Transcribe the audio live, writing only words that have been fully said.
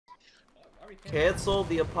Cancel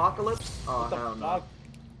the apocalypse? Oh, hell no.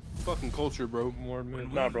 Fucking culture, bro. More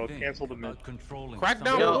mid. Nah, bro, cancel the mid.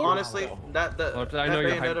 Crackdown. Yo, honestly, that I know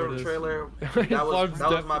you're hyped for Bayonetta this. trailer, that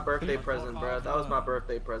was my birthday present, bro. That was my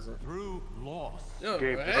birthday present. Yo,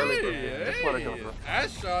 Gabe, hey, just let it go, bro.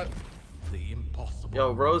 ass shot.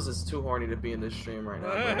 Yo, Rose is too horny to be in this stream right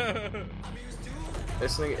now, bro.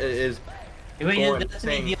 This thing is Wait, going is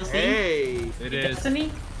Destiny insane. DLC? Hey! It is.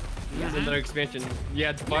 Destiny? It's another expansion.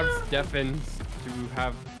 Yeah, Barb's deafens to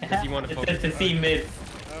have. Does he want to focus? To see mid.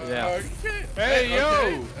 Yeah. Okay. Hey,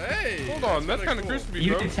 yo! Hey! Hold on, that's kind of crispy,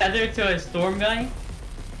 You bro. can tether to a storm guy?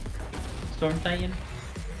 Storm Titan?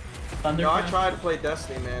 Thunder Yo, I Crown? tried to play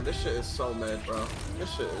Destiny, man. This shit is so mid, bro. This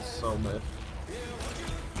shit is so mid.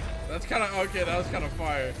 That's kind of okay. That was kind of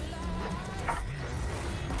fire.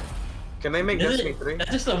 Can they make Destiny 3?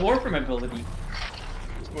 That's just a Warframe ability.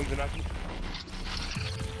 Spoons and apples.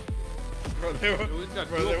 Bro, they want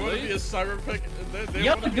to be a cyberpunk. They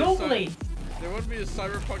Yo, want to be dual blade! They want to be a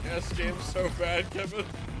cyberpunk-esque game so bad, Kevin.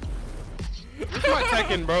 Where's my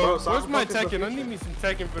Tekken, bro? Bro, Where's my Cyberpunk is the Tekken? I future. need me some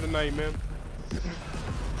Tekken for the night, man.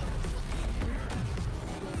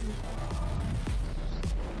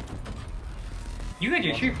 You got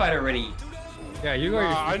your Street Fighter ready. Yeah, you got your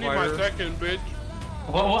Ah, Street I need my Fighter. second, bitch.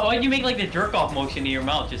 Why'd you make like the jerk off motion in your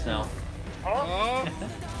mouth just now? Oh, You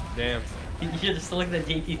Damn. should have selected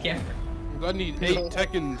JT's camera. I need 8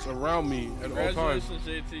 Tekkens around me at all times. congratulations,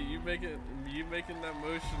 JT. You making that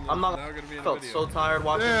motion. I'm not. Now gonna be in I a felt video. so tired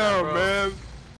watching that, Damn, bro. man.